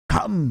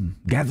Come,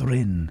 gather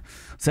in,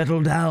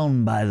 settle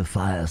down by the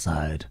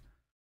fireside,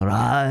 for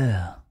I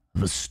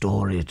have a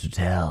story to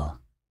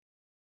tell.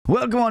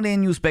 Welcome on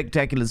in, you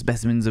spectacular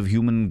specimens of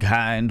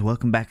humankind.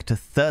 Welcome back to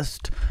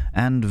Thirst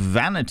and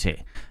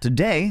Vanity.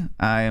 Today,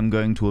 I am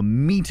going to a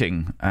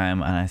meeting,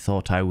 and I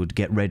thought I would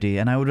get ready,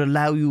 and I would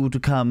allow you to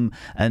come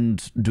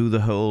and do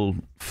the whole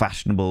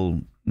fashionable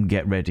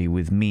get ready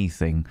with me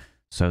thing,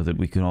 so that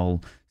we can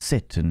all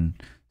sit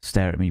and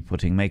stare at me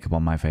putting makeup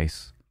on my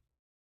face.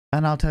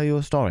 And I'll tell you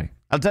a story.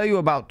 I'll tell you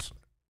about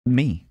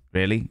me,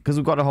 really, because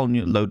we've got a whole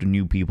load of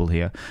new people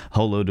here, a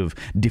whole load of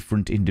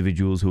different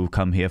individuals who have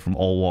come here from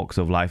all walks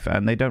of life,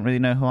 and they don't really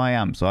know who I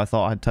am. So I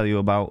thought I'd tell you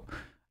about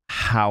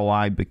how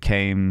I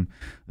became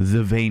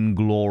the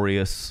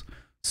vainglorious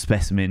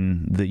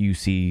specimen that you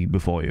see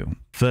before you.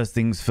 First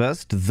things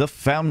first, the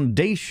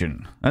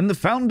foundation, and the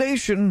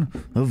foundation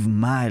of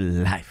my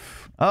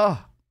life.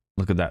 Oh,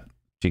 look at that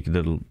cheeky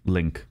little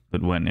link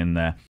that went in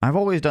there. I've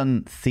always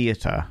done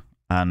theatre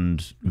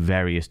and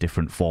various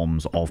different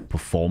forms of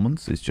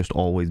performance. It's just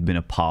always been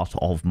a part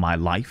of my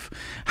life.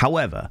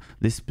 However,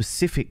 this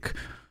specific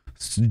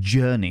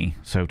journey,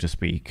 so to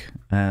speak,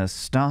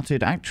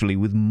 started actually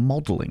with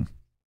modelling.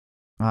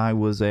 I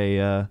was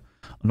an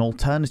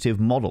alternative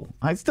model.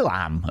 I still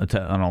am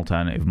an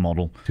alternative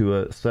model to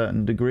a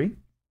certain degree.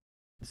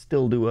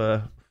 Still do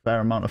a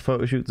fair amount of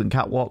photo shoots and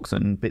catwalks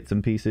and bits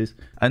and pieces.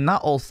 And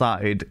that all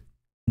started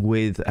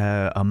with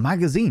a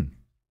magazine.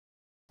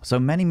 So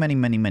many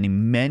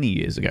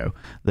years ago,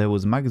 there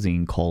was a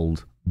magazine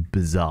called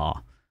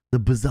Bizarre, the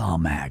Bizarre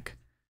Mag.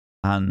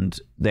 And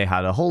they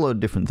had a whole load of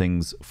different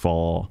things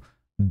for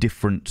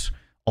different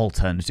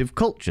alternative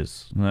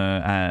cultures, or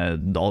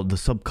the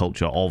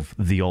subculture of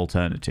the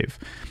alternative.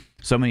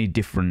 So many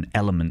different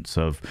elements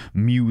of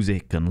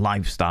music and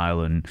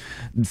lifestyle and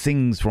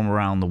things from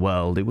around the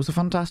world. It was a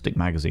fantastic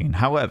magazine.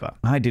 However,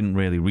 I didn't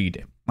really read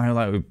it.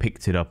 I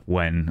picked it up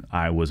when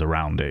I was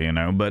around it, you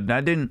know, but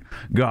I didn't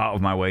go out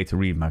of my way to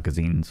read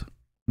magazines.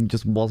 It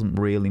just wasn't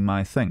really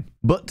my thing.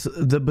 But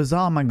the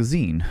Bizarre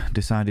magazine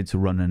decided to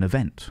run an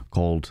event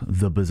called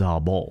the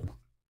Bizarre Ball.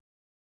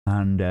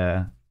 And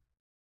the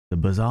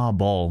Bizarre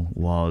Ball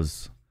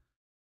was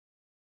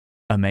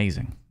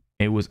amazing.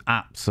 It was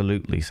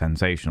absolutely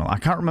sensational. I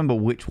can't remember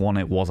which one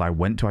it was I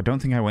went to. I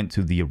don't think I went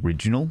to the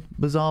original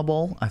Bizarre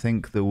Ball. I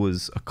think there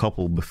was a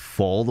couple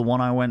before the one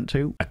I went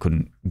to. I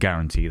couldn't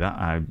guarantee that.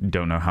 I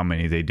don't know how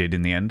many they did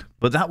in the end.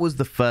 But that was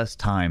the first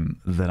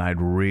time that I'd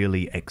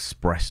really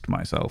expressed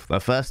myself. The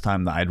first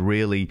time that I'd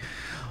really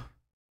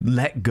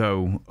let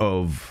go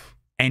of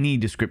any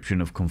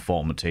description of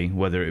conformity,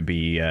 whether it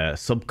be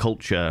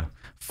subculture,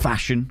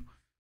 fashion,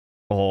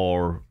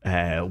 or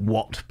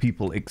what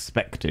people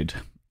expected,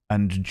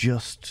 and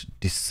just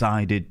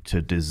decided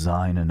to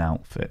design an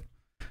outfit.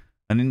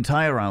 An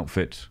entire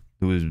outfit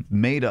that was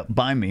made up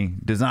by me,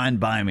 designed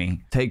by me,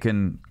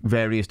 taken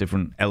various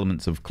different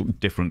elements of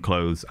different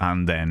clothes,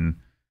 and then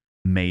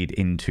made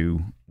into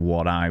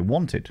what I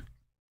wanted.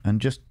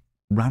 And just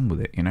ran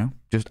with it, you know?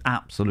 Just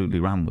absolutely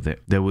ran with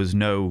it. There was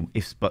no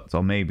ifs, buts,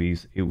 or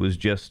maybes. It was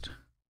just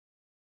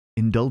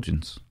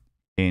indulgence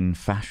in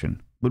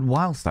fashion. But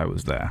whilst I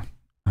was there,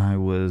 I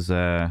was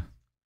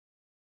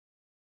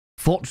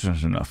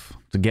fortunate enough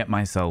to get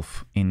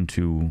myself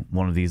into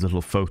one of these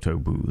little photo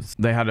booths.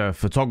 They had a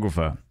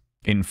photographer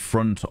in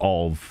front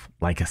of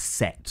like a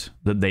set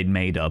that they'd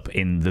made up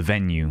in the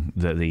venue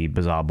that the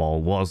Bizarre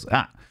Ball was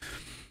at.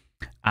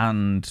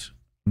 And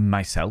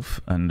myself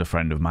and a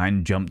friend of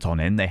mine jumped on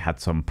in. They had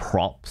some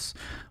props.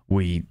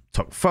 We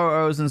took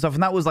photos and stuff.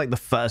 And that was like the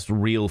first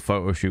real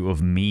photo shoot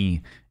of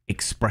me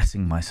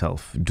expressing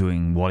myself,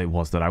 doing what it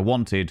was that I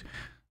wanted,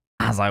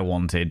 as I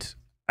wanted.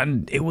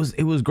 And it was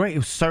great. It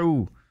was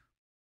so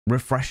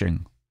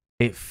refreshing.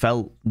 It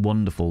felt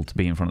wonderful to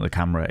be in front of the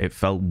camera. It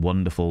felt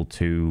wonderful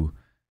to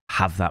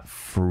have that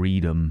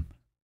freedom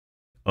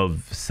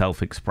of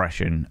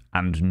self-expression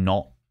and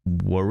not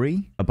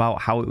worry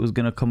about how it was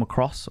going to come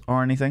across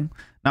or anything.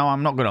 Now,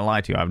 I'm not going to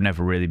lie to you. I've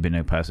never really been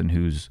a person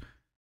who's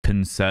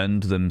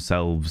concerned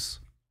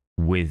themselves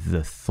with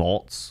the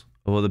thoughts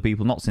of other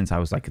people, not since I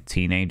was like a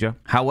teenager.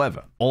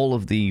 However, all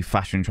of the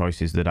fashion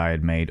choices that I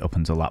had made up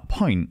until that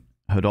point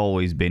had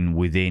always been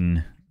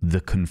within the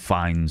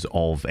confines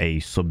of a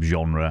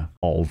subgenre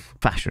of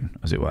fashion,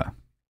 as it were.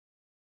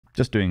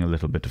 Just doing a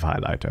little bit of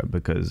highlighter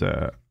because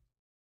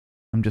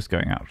I'm just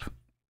going out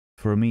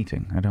for a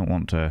meeting. I don't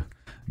want to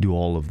do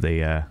all of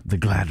the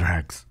glad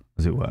rags,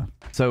 as it were.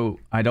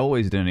 So I'd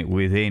always done it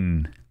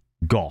within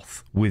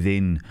goth,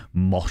 within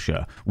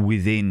mosher,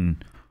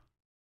 within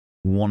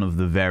one of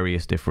the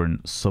various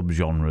different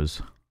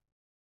subgenres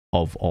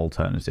of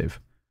alternative.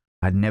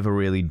 I'd never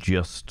really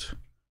just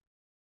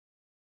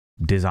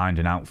designed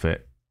an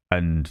outfit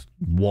and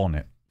worn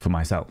it for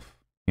myself,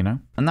 you know?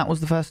 And that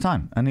was the first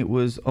time. And it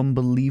was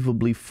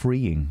unbelievably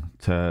freeing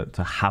to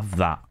have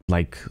that,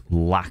 like,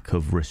 lack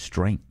of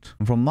restraint.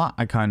 And from that,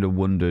 I kind of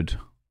wondered,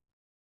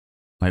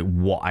 like,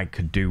 what I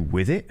could do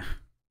with it.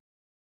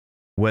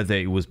 whether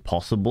it was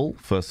possible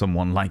for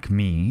someone like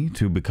me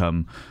to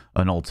become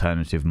an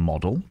alternative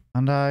model,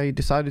 and I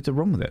decided to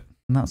run with it,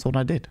 and that's what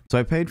I did. So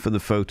I paid for the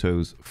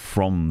photos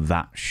from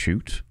that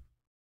shoot,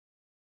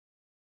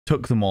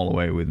 took them all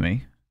away with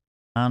me,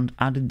 and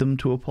added them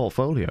to a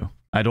portfolio.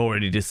 I'd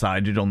already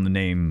decided on the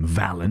name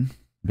Valen,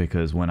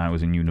 because when I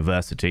was in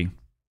university,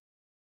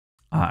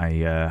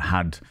 I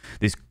had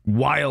this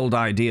wild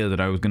idea that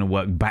I was going to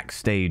work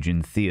backstage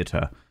in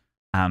theatre,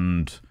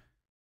 and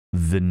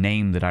the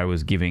name that I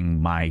was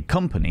giving my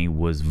company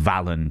was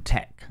Valen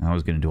Tech. I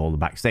was going to do all the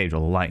backstage,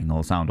 all the lighting,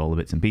 all the sound, all the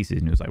bits and pieces.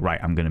 And it was like,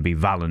 right, I'm going to be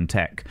Valen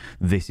Tech.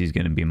 This is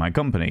going to be my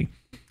company.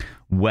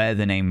 Where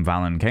the name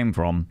Valen came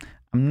from,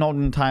 I'm not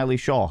entirely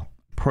sure.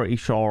 Pretty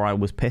sure I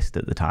was pissed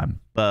at the time.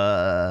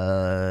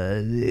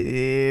 But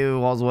it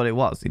was what it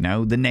was, you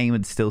know? The name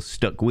had still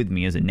stuck with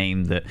me as a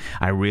name that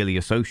I really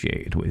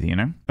associated with, you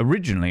know?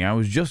 Originally, I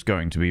was just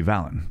going to be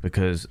Valen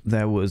because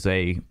there was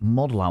a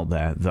model out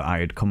there that I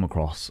had come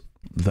across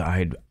that I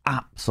had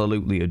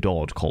absolutely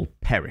adored called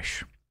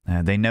Perish.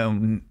 They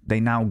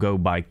now go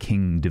by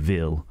King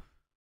DeVille,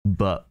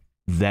 but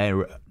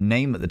their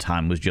name at the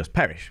time was just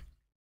Perish.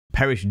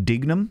 Perish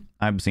Dignam,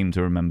 I seem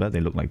to remember. They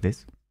look like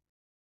this.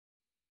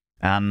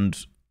 And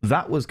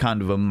that was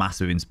kind of a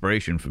massive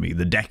inspiration for me.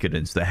 The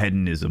decadence, the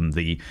hedonism,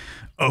 the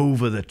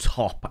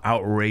over-the-top,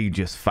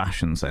 outrageous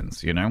fashion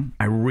sense, you know?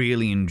 I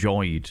really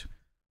enjoyed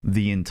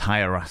the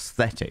entire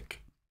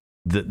aesthetic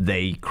that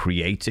they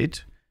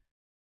created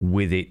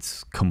with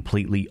its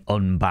completely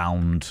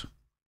unbound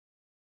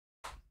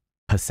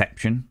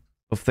perception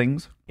of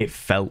things. It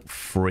felt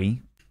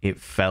free. It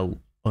felt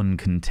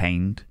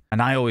uncontained.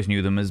 And I always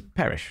knew them as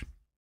Perish.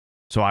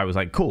 So I was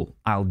like, cool,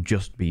 I'll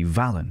just be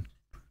Valen.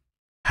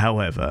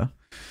 However,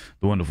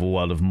 the wonderful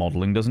world of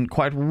modeling doesn't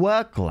quite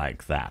work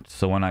like that.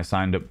 So when I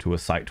signed up to a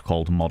site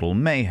called Model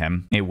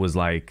Mayhem, it was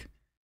like,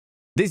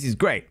 this is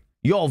great.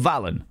 You're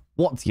Valen.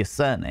 What's your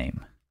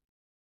surname?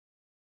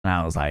 And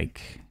I was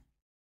like,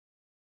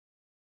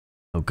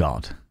 oh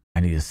God, I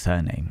need a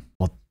surname.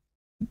 What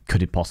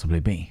could it possibly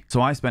be?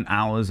 So I spent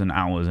hours and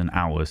hours and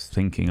hours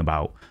thinking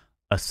about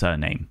a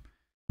surname.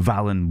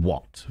 Valen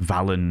what?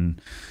 Valen...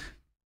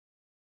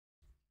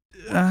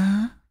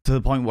 to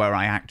the point where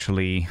I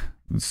actually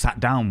sat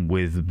down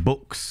with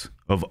books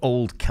of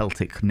old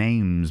Celtic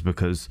names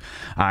because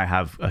I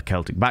have a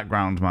Celtic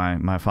background.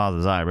 My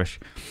father's Irish.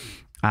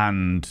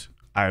 And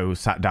I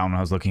sat down and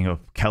I was looking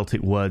up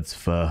Celtic words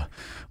for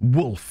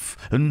wolf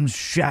and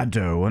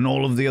shadow and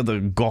all of the other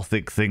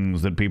gothic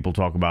things that people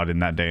talk about in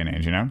that day and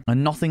age, you know?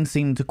 And nothing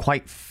seemed to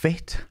quite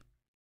fit.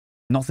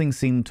 Nothing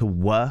seemed to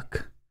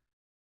work.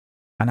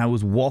 And I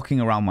was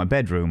walking around my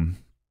bedroom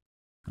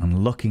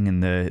and looking in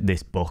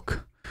this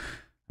book.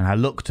 And I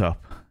looked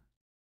up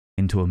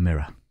into a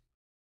mirror.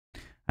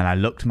 And I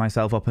looked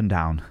myself up and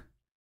down.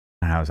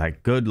 And I was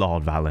like, good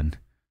Lord, Valen,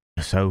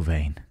 you're so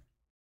vain.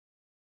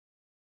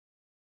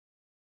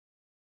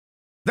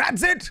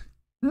 That's it!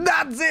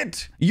 That's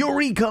it!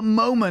 Eureka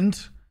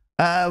moment!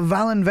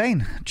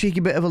 ValenVain. Cheeky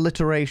bit of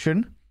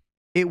alliteration.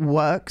 It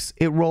works.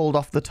 It rolled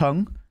off the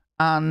tongue.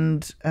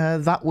 And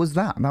that was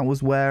that. That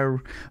was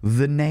where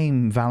the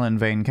name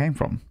ValenVain came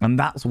from. And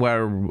that's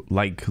where,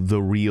 like,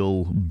 the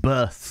real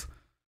birth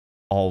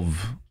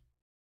of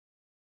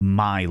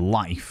my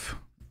life,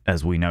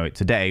 as we know it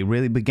today,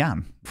 really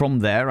began. From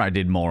there, I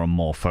did more and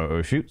more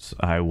photo shoots.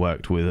 I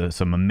worked with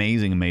some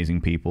amazing, amazing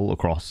people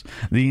across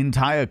the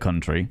entire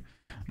country,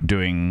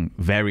 doing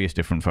various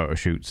different photo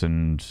shoots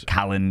and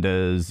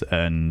calendars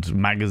and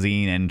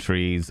magazine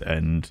entries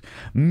and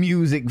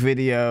music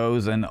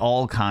videos and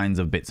all kinds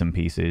of bits and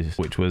pieces,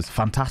 which was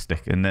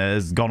fantastic. And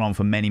has gone on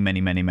for many, many,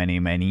 many, many,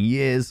 many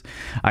years.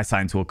 I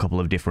signed to a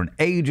couple of different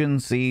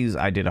agencies.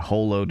 I did a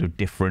whole load of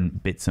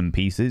different bits and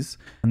pieces.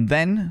 And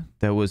then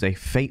there was a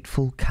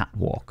fateful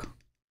catwalk.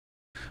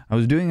 I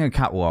was doing a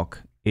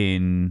catwalk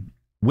in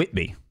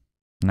Whitby.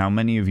 Now,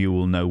 many of you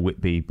will know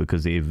Whitby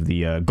because of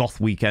the Goth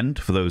Weekend.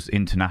 For those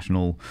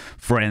international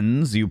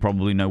friends, you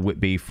probably know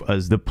Whitby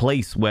as the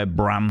place where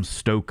Bram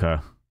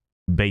Stoker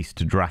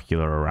based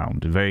Dracula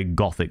around. A very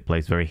gothic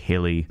place, very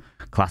hilly,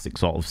 classic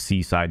sort of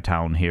seaside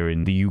town here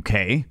in the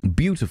UK.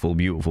 Beautiful,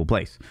 beautiful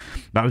place.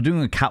 But I was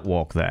doing a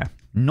catwalk there,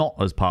 not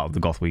as part of the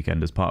Goth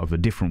Weekend, as part of a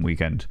different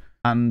weekend.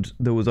 And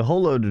there was a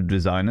whole load of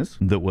designers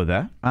that were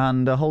there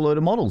and a whole load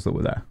of models that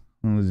were there.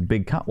 And it was a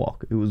big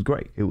catwalk. It was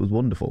great. It was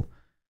wonderful.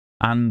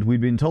 And we'd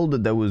been told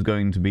that there was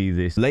going to be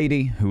this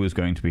lady who was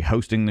going to be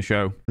hosting the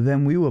show.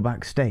 Then we were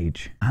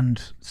backstage,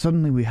 and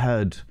suddenly we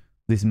heard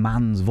this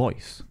man's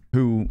voice,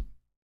 who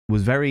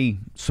was very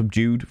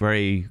subdued,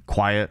 very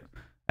quiet,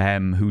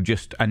 who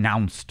just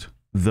announced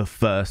the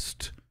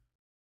first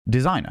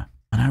designer.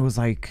 And I was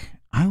like,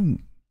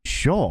 I'm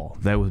sure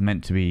there was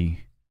meant to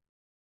be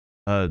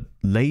a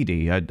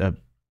lady, a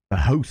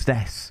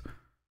hostess,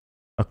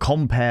 a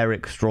compere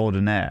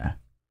extraordinaire,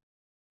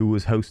 who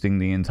was hosting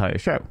the entire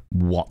show.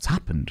 What's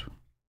happened?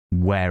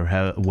 Where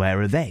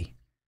are they?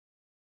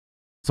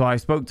 So I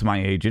spoke to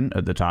my agent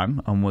at the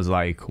time and was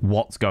like,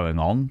 what's going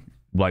on?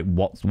 Like,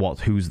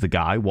 who's the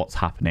guy? What's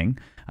happening?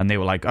 And they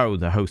were like, oh,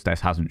 the hostess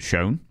hasn't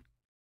shown.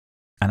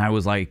 And I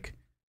was like,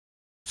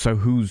 so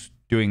who's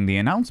doing the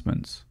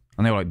announcements?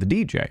 And they were like, the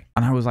DJ.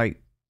 And I was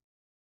like,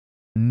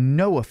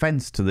 no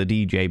offense to the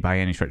DJ by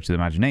any stretch of the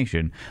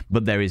imagination,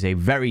 but there is a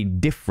very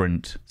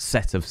different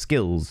set of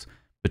skills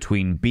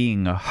between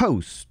being a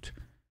host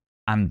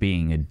and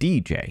being a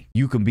DJ.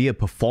 You can be a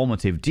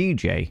performative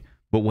DJ,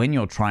 but when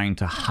you're trying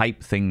to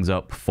hype things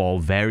up for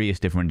various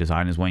different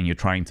designers, when you're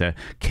trying to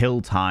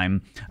kill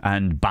time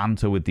and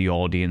banter with the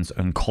audience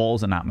and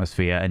cause an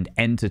atmosphere and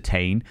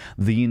entertain,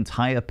 the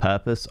entire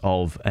purpose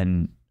of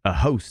a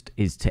host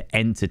is to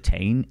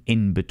entertain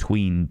in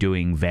between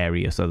doing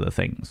various other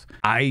things.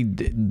 I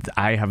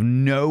have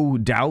no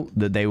doubt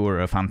that they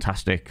were a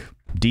fantastic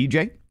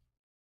DJ.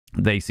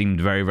 They seemed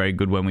very, very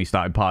good when we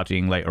started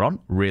partying later on.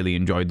 Really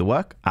enjoyed the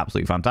work.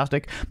 Absolutely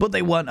fantastic. But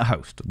they weren't a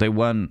host. They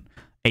weren't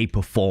a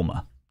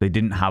performer. They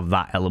didn't have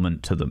that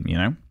element to them, you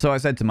know? So I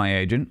said to my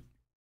agent,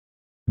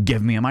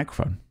 give me a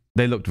microphone.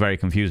 They looked very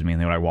confused at me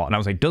and they were like, what? And I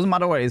was like, doesn't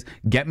matter what it is,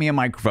 get me a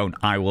microphone.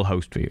 I will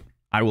host for you.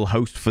 I will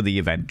host for the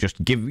event.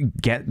 Just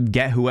get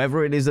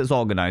whoever it is that's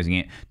organizing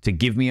it to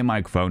give me a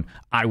microphone.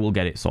 I will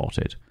get it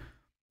sorted.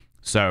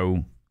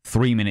 So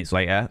 3 minutes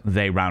later,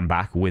 they ran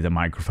back with a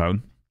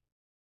microphone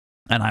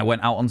and I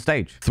went out on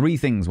stage. 3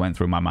 things went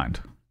through my mind.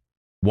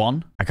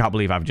 1, I can't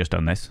believe I've just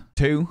done this.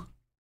 2,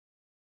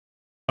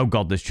 oh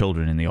God, there's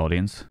children in the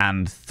audience.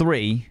 And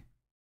 3,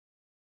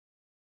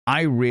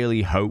 I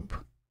really hope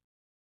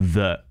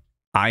that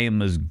I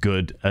am as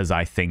good as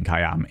I think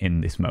I am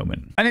in this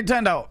moment. And it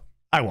turned out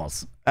I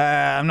was.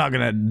 I'm not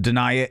going to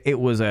deny it. It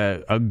was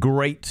a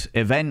great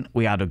event.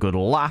 We had a good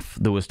laugh.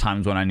 There was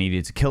times when I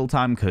needed to kill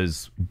time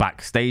because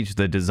backstage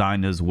the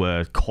designers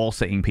were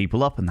corseting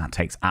people up and that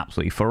takes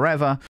absolutely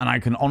forever. And I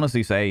can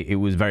honestly say it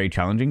was very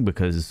challenging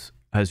because,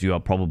 as you are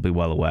probably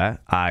well aware,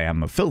 I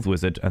am a filth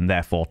wizard and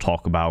therefore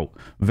talk about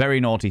very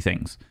naughty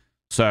things.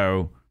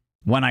 So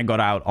when I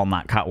got out on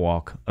that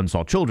catwalk and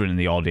saw children in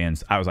the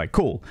audience, I was like,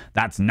 cool,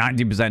 that's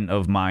 90%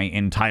 of my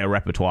entire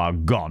repertoire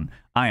gone.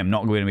 I am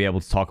not going to be able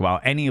to talk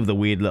about any of the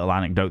weird little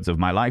anecdotes of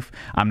my life.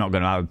 I'm not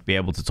going to be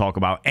able to talk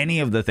about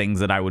any of the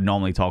things that I would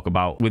normally talk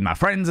about with my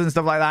friends and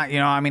stuff like that. You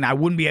know, I mean, I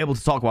wouldn't be able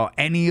to talk about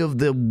any of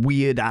the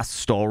weird ass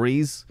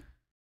stories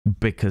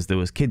because there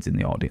was kids in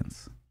the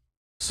audience.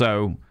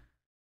 So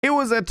it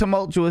was a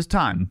tumultuous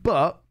time,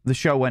 but the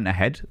show went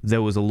ahead.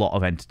 There was a lot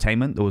of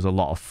entertainment. There was a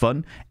lot of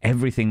fun.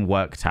 Everything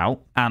worked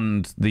out.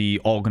 And the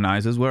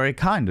organizers were very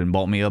kind and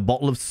bought me a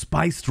bottle of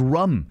spiced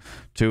rum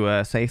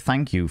to say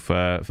thank you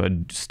for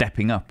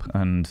stepping up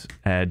and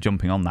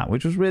jumping on that,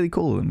 which was really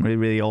cool and really,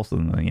 really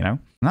awesome, you know?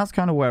 And that's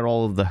kind of where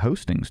all of the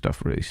hosting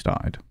stuff really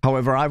started.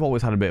 However, I've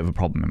always had a bit of a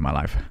problem in my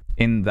life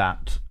in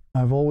that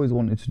I've always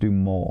wanted to do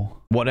more.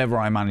 Whatever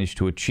I manage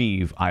to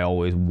achieve, I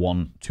always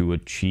want to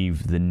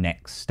achieve the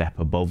next step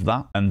above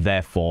that. And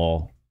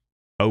therefore,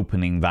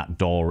 opening that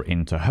door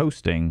into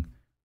hosting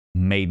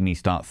made me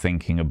start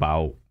thinking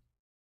about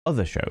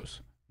other shows.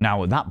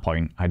 Now, at that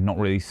point, I'd not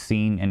really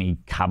seen any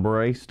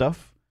cabaret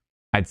stuff.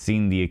 I'd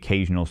seen the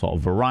occasional sort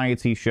of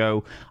variety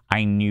show.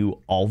 I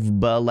knew of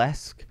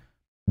burlesque,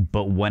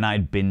 but when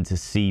I'd been to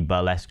see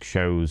burlesque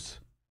shows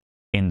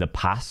in the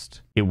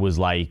past, it was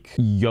like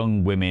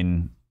young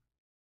women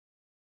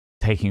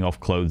taking off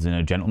clothes in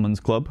a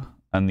gentleman's club,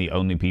 and the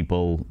only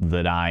people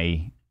that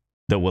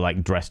were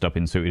like dressed up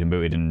in suited and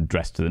booted and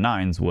dressed to the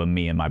nines were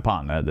me and my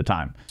partner at the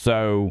time.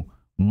 So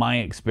my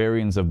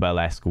experience of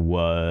burlesque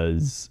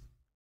was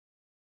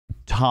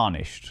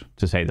tarnished,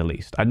 to say the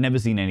least. I'd never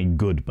seen any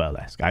good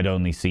burlesque. I'd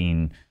only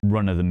seen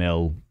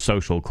run-of-the-mill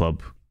social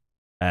club,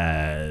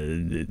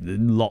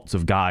 lots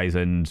of guys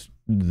and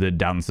the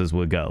dancers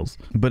were girls.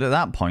 But at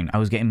that point, I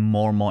was getting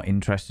more and more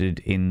interested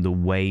in the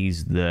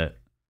ways that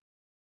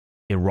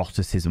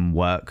eroticism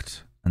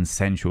worked, and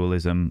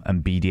sensualism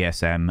and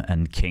BDSM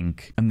and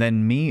kink. And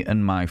then me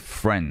and my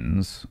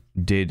friends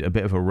did a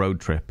bit of a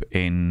road trip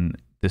in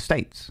the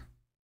States.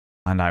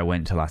 And I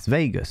went to Las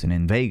Vegas, and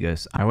in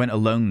Vegas, I went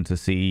alone to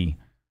see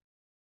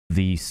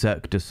the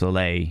Cirque du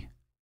Soleil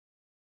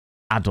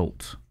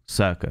adult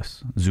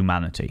circus,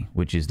 Zumanity,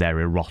 which is their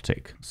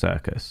erotic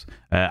circus.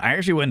 I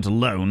actually went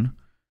alone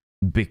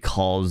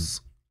because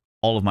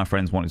all of my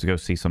friends wanted to go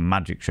see some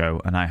magic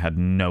show, and I had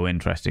no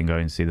interest in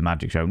going to see the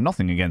magic show.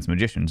 Nothing against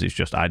magicians, it's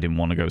just I didn't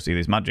want to go see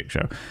this magic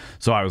show.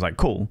 So I was like,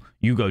 cool,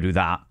 you go do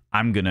that.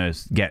 I'm going to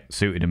get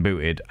suited and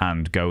booted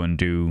and go and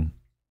do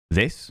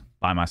this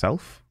by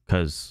myself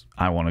because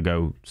I want to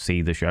go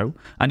see the show.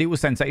 And it was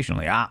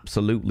sensational. It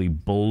absolutely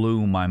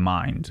blew my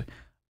mind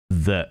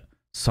that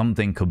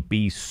something could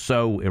be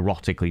so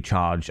erotically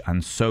charged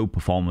and so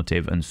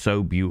performative and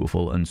so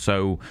beautiful and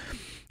so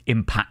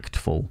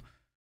impactful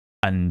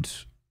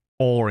and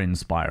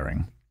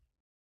awe-inspiring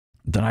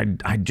that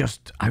I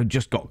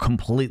just got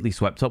completely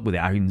swept up with it.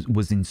 I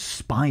was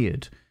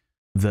inspired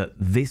that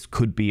this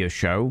could be a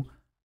show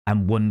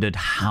and wondered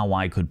how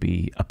I could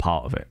be a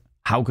part of it.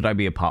 How could I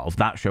be a part of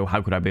that show?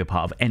 How could I be a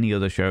part of any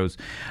other shows?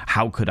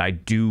 How could I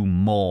do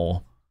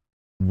more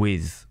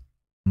with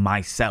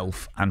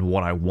myself and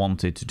what I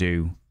wanted to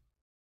do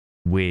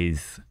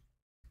with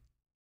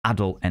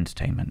adult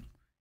entertainment,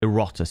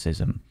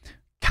 eroticism,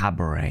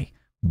 cabaret,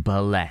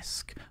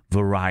 burlesque,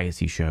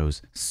 variety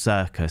shows,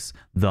 circus,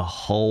 the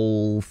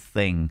whole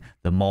thing.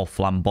 The more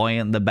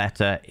flamboyant, the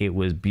better. It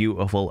was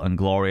beautiful and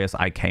glorious.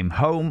 I came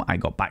home. I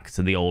got back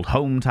to the old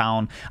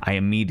hometown. I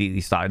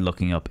immediately started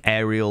looking up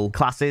aerial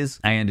classes.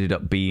 I ended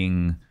up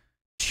being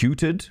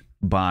tutored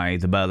by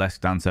the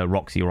burlesque dancer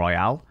Roxy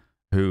Royale,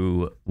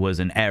 who was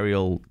an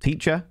aerial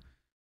teacher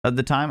at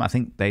the time. I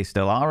think they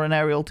still are an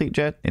aerial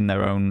teacher in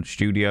their own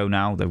studio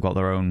now. They've got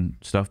their own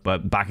stuff,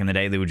 but back in the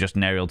day, they were just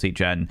an aerial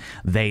teacher, and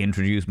they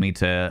introduced me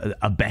to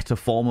a better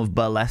form of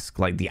burlesque,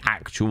 like the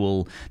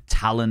actual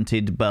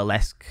talented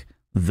burlesque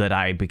that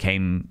I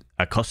became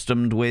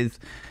accustomed with.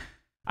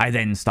 I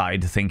then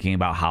started thinking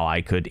about how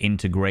I could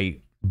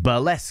integrate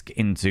burlesque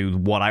into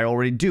what I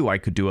already do. I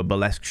could do a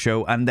burlesque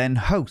show and then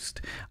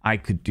host. I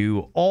could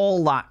do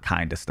all that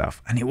kind of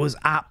stuff. And it was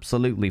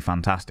absolutely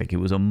fantastic. It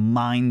was a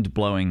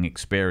mind-blowing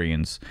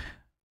experience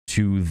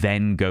to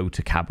then go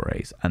to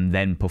cabarets and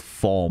then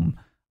perform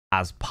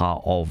as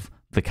part of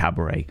the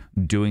cabaret,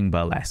 doing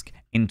burlesque,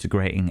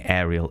 integrating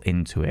aerial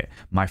into it.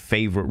 My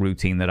favorite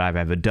routine that I've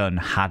ever done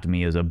had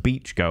me as a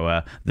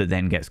beachgoer that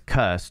then gets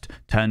cursed,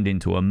 turned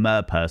into a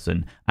mer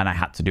person, and I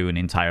had to do an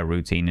entire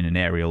routine in an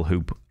aerial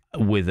hoop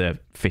with a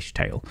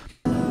fishtail.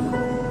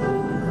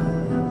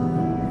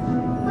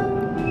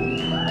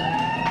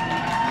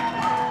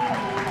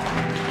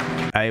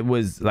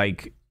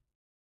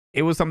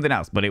 It was something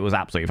else, but it was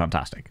absolutely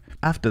fantastic.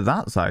 After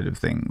that side of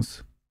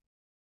things,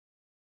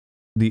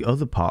 the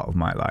other part of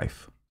my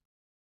life,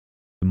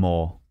 the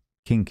more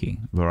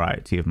kinky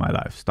variety of my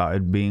life,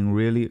 started being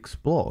really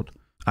explored.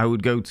 I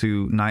would go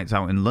to nights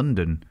out in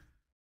London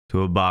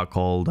to a bar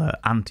called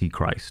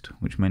Antichrist,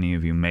 which many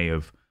of you may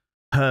have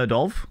heard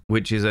of,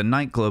 which is a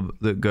nightclub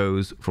that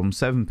goes from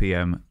 7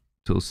 p.m.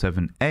 till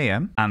 7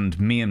 a.m. And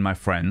me and my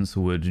friends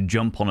would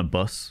jump on a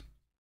bus,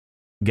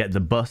 get the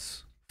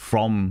bus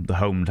from the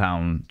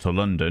hometown to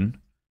London,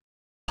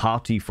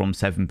 party from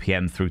 7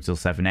 p.m. through till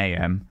 7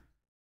 a.m.,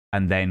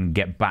 and then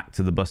get back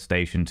to the bus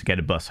station to get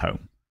a bus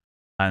home.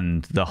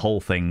 And the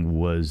whole thing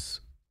was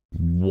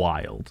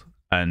wild,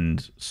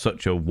 and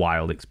such a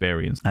wild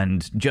experience.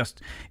 And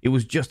it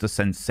was just a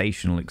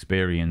sensational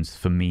experience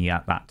for me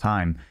at that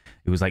time.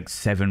 It was like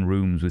 7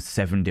 rooms with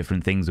 7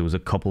 different things. There was a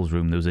couple's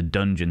room, there was a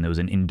dungeon, there was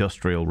an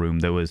industrial room,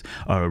 there was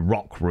a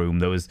rock room,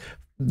 there was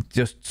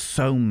just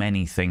so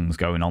many things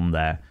going on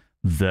there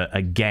that,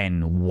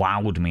 again,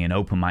 wowed me and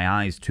opened my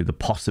eyes to the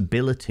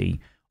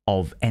possibility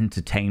of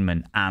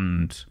entertainment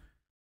and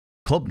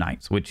club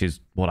nights, which is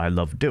what I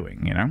love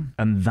doing, you know?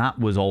 And that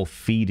was all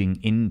feeding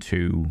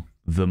into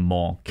the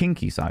more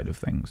kinky side of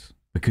things.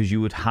 Because you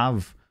would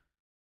have,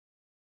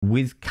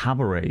 with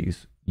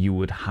cabarets, you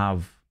would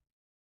have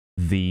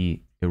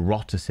the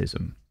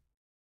eroticism.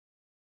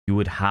 You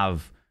would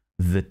have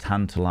the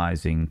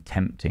tantalizing,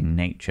 tempting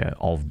nature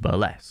of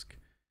burlesque.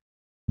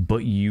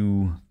 But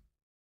you,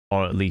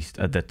 or at least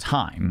at the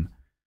time,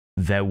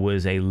 there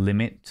was a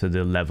limit to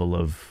the level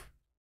of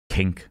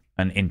kink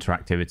and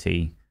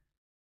interactivity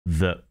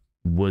that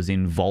was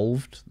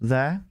involved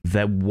there.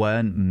 There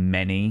weren't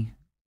many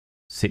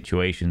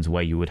situations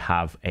where you would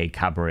have a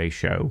cabaret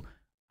show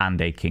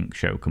and a kink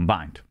show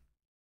combined.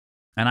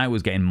 And I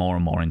was getting more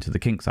and more into the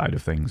kink side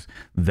of things.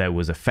 There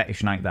was a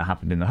fetish night that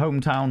happened in the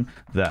hometown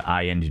that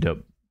I ended up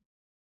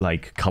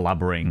like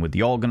collaborating with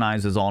the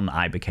organizers on.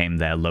 I became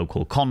their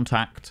local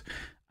contact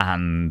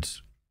and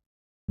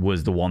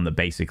was the one that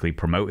basically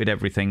promoted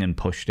everything and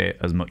pushed it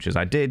as much as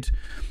I did.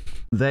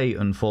 They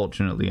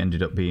unfortunately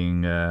ended up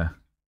being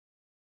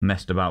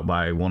messed about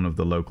by one of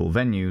the local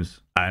venues,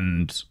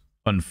 and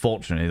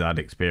unfortunately that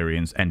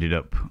experience ended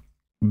up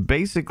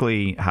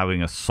basically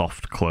having a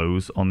soft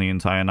close on the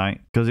entire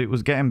night because it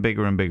was getting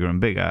bigger and bigger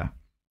and bigger,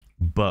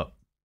 but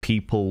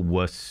people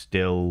were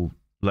still,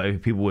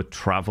 like, people were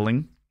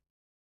traveling,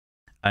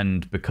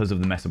 and because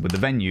of the mess up with the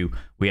venue,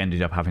 we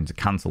ended up having to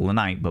cancel the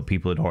night, but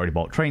people had already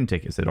bought train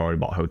tickets, they'd already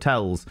bought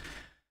hotels,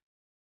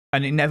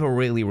 and it never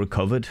really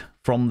recovered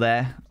from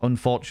there,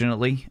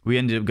 unfortunately. We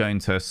ended up going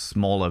to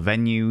smaller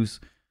venues,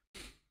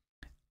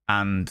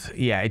 and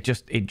yeah, it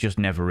just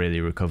never really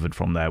recovered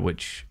from there,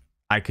 which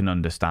I can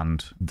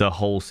understand. The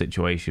whole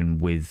situation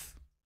with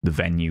the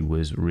venue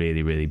was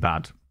really, really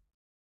bad.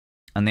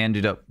 And they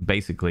ended up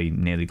basically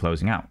nearly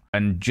closing out.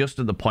 And just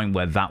at the point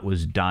where that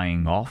was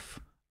dying off,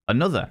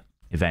 another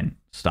event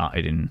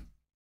started in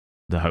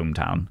the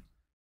hometown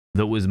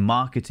that was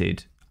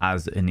marketed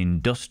as an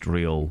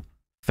industrial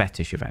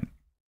fetish event.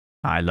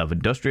 I love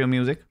industrial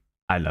music.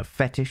 I love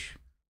fetish.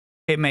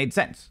 It made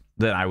sense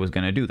that I was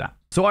going to do that.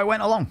 So I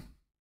went along.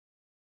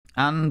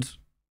 And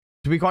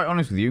to be quite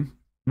honest with you,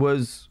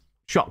 was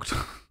shocked.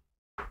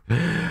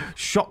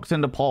 Shocked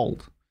and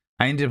appalled.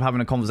 I ended up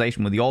having a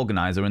conversation with the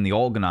organizer, and the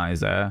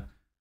organizer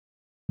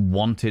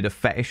wanted a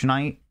fetish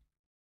night,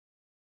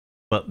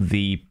 but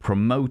the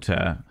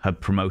promoter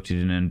had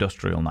promoted an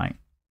industrial night.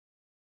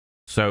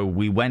 So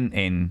we went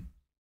in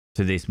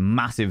to this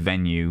massive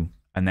venue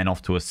and then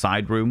off to a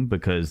side room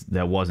because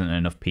there wasn't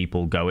enough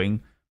people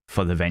going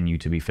for the venue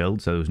to be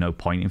filled. So there was no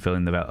point in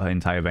filling the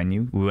entire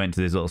venue. We went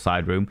to this little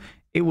side room.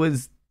 It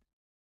was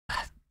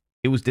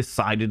It was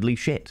decidedly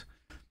shit.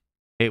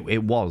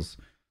 It was.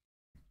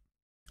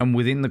 And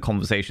within the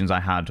conversations I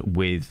had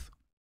with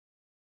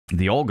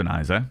the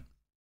organizer,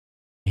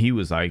 he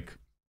was like,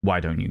 why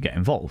don't you get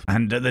involved?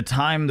 And at the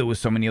time, there was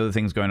so many other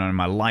things going on in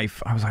my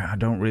life. I was like, I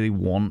don't really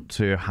want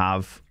to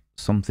have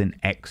something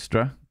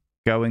extra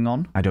going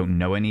on. I don't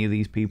know any of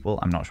these people.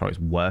 I'm not sure it's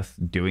worth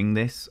doing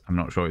this. I'm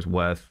not sure it's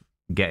worth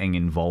getting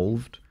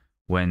involved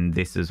when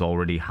this has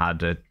already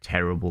had a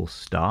terrible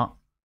start.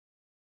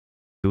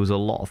 There was a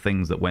lot of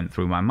things that went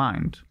through my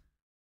mind,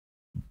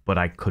 but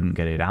I couldn't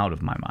get it out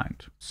of my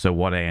mind. So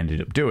what I ended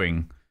up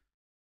doing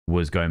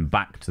was going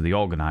back to the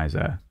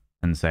organizer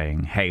and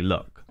saying, hey,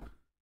 look,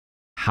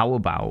 how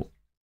about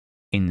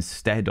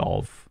instead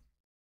of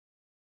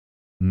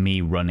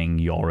me running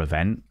your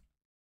event,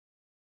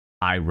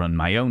 I run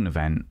my own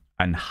event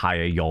and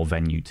hire your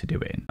venue to do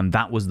it in? And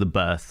that was the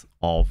birth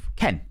of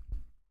Ken.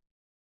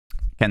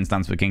 Ken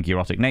stands for Kinky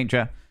Erotic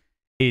Nature.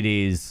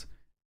 It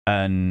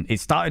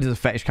started as a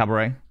fetish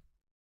cabaret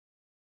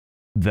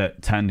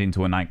that turned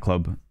into a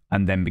nightclub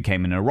and then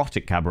became an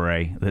erotic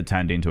cabaret that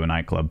turned into a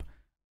nightclub.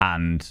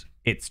 And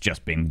it's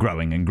just been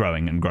growing and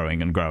growing and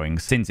growing and growing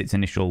since its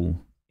initial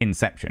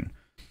inception.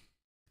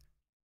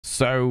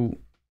 So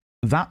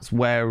that's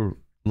where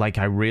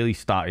I really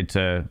started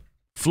to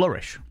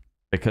flourish,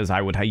 because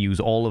I would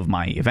use all of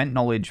my event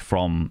knowledge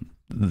from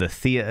the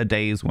theater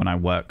days when I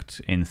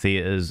worked in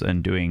theaters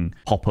and doing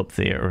pop-up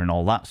theater and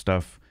all that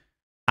stuff,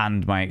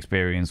 and my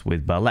experience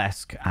with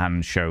burlesque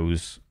and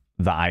shows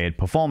that I had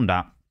performed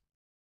at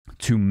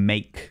to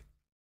make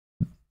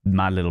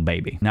my little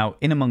baby. Now,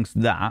 in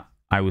amongst that,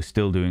 I was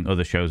still doing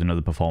other shows and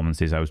other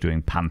performances. I was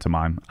doing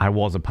pantomime. I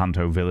was a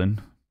panto villain.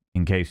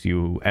 In case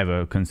you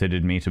ever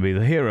considered me to be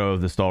the hero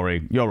of the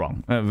story, you're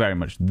wrong. Very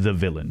much the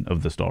villain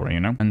of the story, you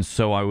know? And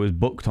so I was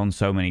booked on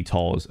so many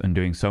tours and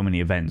doing so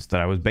many events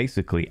that I was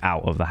basically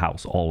out of the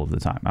house all of the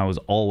time. I was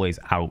always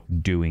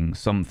out doing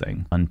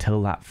something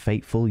until that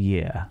fateful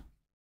year,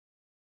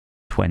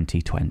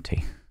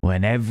 2020,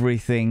 when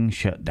everything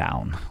shut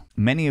down.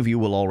 Many of you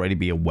will already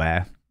be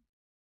aware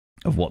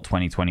of what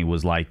 2020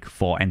 was like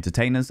for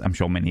entertainers. I'm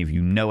sure many of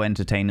you know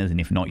entertainers, and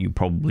if not, you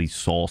probably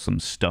saw some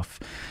stuff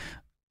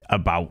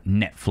about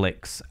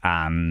Netflix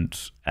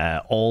and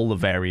all the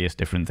various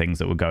different things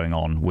that were going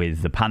on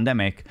with the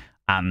pandemic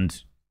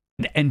and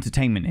the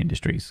entertainment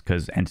industries,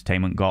 because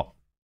entertainment got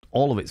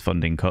all of its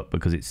funding cut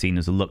because it's seen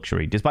as a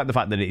luxury, despite the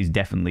fact that it is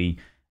definitely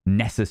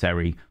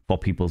necessary for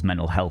people's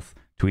mental health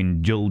to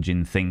indulge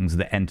in things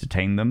that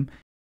entertain them.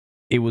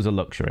 It was a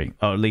luxury,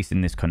 or at least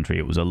in this country,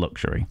 it was a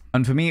luxury.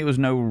 And for me, it was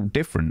no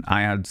different.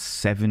 I had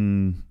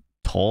 7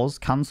 tours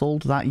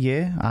cancelled that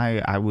year.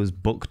 I was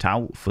booked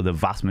out for the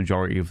vast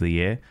majority of the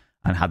year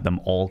and had them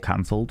all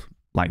cancelled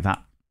like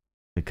that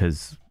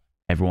because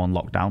everyone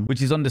locked down,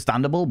 which is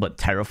understandable but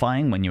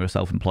terrifying when you're a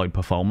self-employed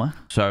performer.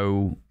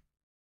 So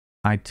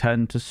I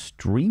turned to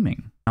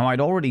streaming. Now,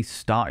 I'd already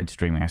started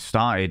streaming. I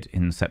started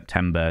in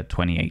September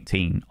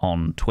 2018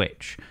 on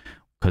Twitch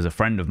because a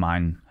friend of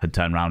mine had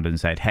turned around and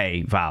said,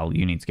 hey, Val,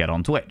 you need to get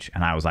on Twitch.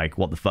 And I was like,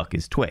 what the fuck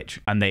is Twitch?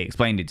 And they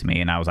explained it to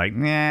me, and I was like,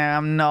 yeah,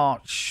 I'm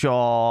not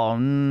sure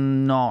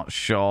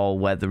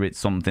whether it's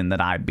something that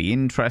I'd be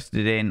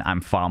interested in.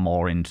 I'm far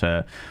more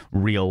into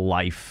real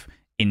life,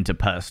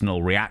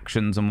 interpersonal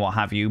reactions and what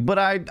have you. But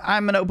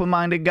I'm an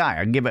open-minded guy.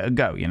 I'd give it a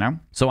go, you know?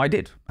 So I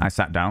did. I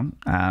sat down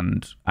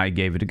and I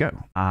gave it a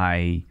go.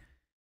 I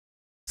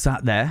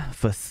sat there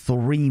for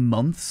 3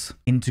 months,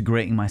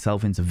 integrating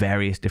myself into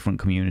various different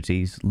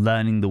communities,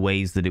 learning the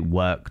ways that it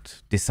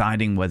worked,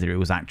 deciding whether it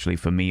was actually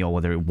for me or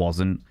whether it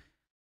wasn't.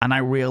 And I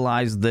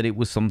realized that it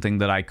was something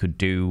that I could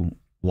do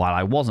while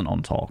I wasn't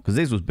on tour, because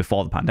this was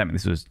before the pandemic.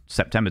 This was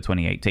September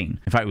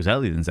 2018. In fact, it was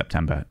earlier than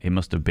September. It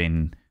must have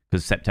been,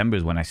 because September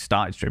is when I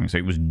started streaming. So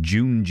it was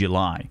June,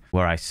 July,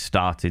 where I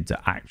started to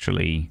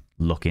actually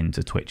look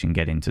into Twitch and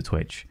get into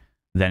Twitch.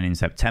 Then in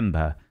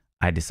September,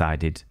 I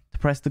decided to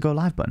press the go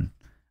live button.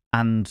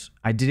 And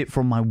I did it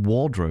from my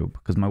wardrobe,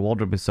 because my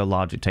wardrobe is so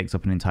large it takes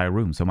up an entire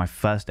room. So my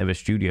first ever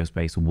studio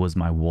space was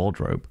my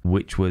wardrobe,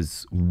 which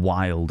was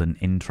wild and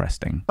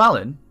interesting.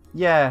 Valen?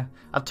 Yeah,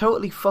 I'd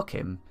totally fuck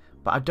him,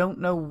 but I don't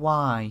know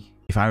why.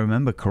 If I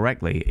remember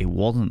correctly, it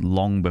wasn't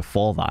long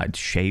before that I'd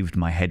shaved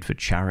my head for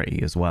charity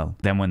as well.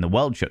 Then when the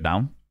world shut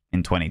down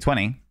in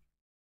 2020,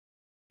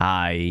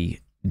 I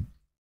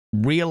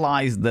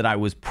realized that I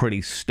was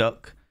pretty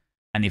stuck.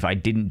 And if I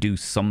didn't do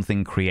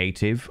something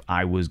creative,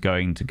 I was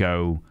going to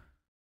go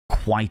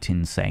quite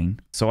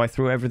insane. So I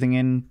threw everything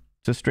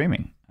into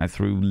streaming. I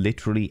threw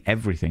literally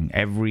everything,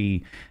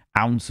 every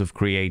ounce of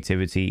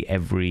creativity,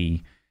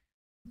 every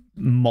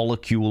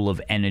molecule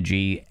of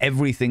energy,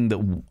 everything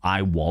that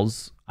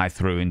I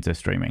threw into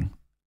streaming.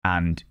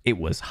 And it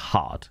was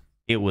hard.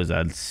 It was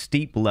a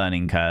steep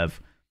learning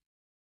curve,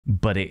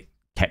 but it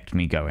kept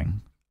me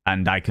going.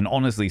 And I can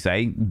honestly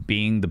say,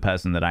 being the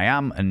person that I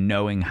am and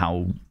knowing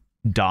how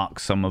dark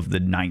some of the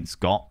nights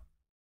got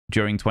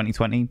during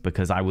 2020,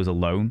 because I was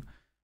alone,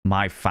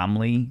 my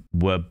family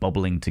were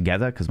bubbling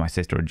together because my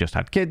sister had just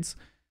had kids.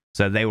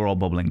 So they were all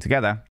bubbling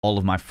together. All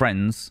of my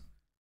friends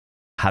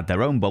had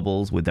their own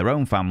bubbles with their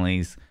own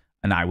families,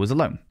 and I was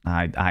alone.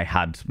 I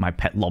had my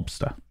pet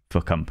lobster for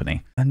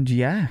company. And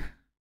yeah,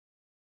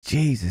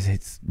 Jesus,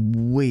 it's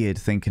weird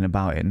thinking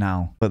about it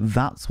now. But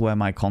that's where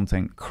my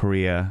content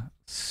career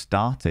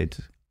started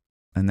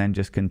and then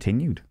just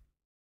continued.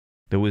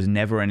 There was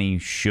never any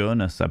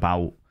sureness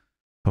about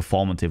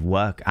performative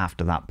work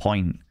after that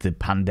point. The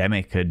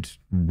pandemic had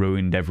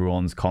ruined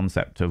everyone's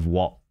concept of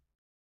what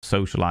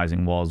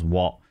socializing was,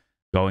 what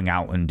going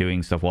out and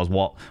doing stuff was,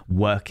 what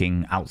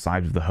working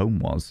outside of the home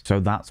was. So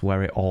that's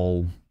where it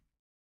all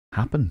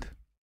happened.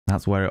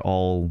 That's where it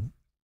all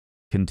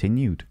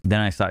continued. Then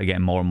I started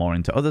getting more and more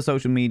into other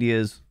social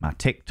medias, my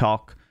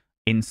TikTok,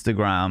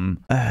 Instagram,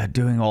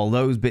 doing all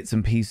those bits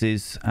and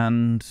pieces.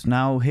 And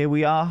now here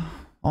we are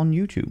on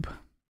YouTube.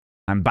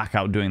 I'm back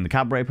out doing the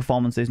cabaret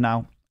performances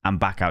now. I'm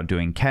back out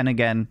doing Ken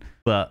again.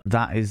 But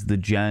that is the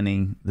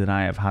journey that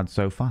I have had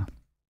so far.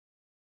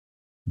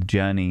 The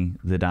journey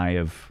that I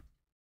have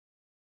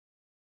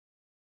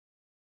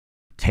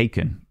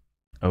taken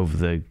over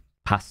the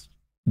past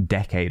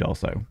decade or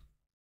so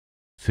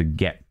to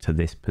get to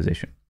this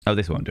position. Oh,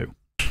 this won't do.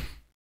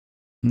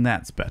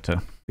 That's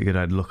better. Figured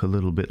I'd look a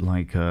little bit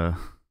like a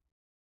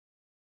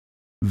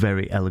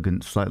very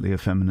elegant, slightly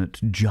effeminate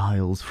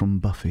Giles from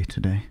Buffy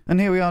today.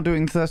 And here we are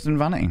doing Thirst and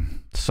Vanity.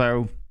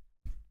 So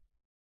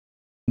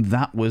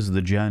that was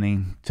the journey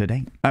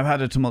today. I've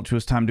had a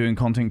tumultuous time doing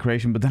content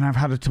creation, but then I've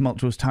had a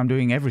tumultuous time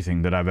doing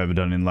everything that I've ever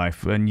done in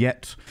life. And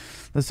yet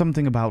there's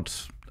something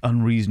about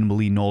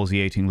unreasonably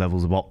nauseating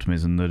levels of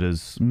optimism that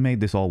has made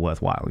this all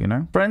worthwhile, you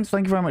know? Friends,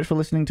 thank you very much for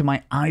listening to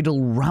my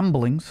idle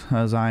ramblings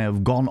as I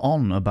have gone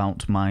on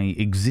about my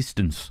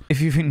existence. If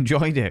you've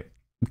enjoyed it,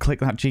 click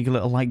that cheeky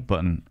little like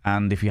button.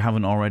 And if you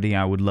haven't already,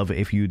 I would love it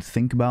if you'd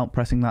think about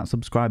pressing that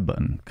subscribe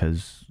button,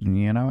 because,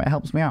 you know, it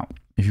helps me out.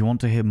 If you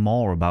want to hear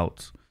more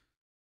about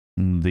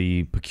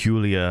the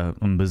peculiar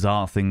and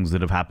bizarre things that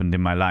have happened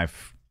in my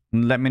life,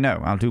 let me know.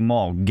 I'll do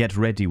more get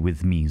ready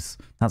with me's.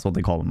 That's what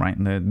they call them, right?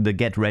 The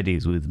get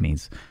readies with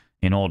me's,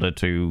 in order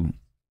to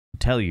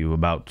tell you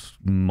about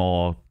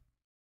more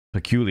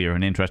peculiar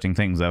and interesting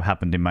things that have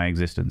happened in my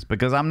existence.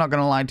 Because I'm not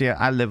going to lie to you,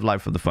 I live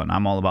life for the fun.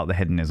 I'm all about the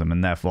hedonism,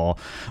 and therefore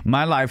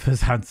my life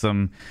has had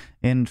some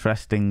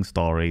interesting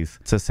stories,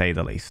 to say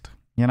the least,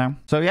 you know?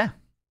 So yeah,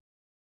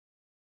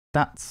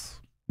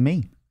 that's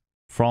me.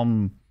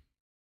 From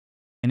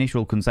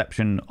initial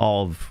conception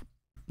of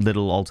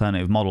little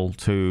alternative model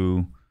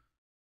to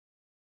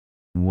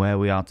where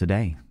we are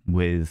today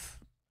with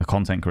a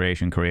content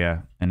creation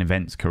career, an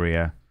events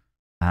career,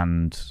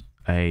 and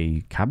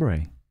a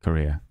cabaret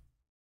career,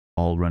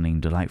 all running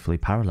delightfully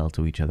parallel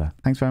to each other.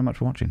 Thanks very much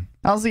for watching.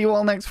 I'll see you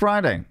all next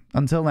Friday.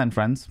 Until then,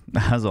 friends,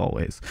 as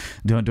always,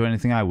 don't do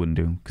anything I wouldn't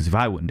do, because if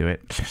I wouldn't do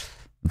it,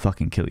 I'd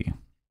fucking kill you.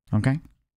 Okay?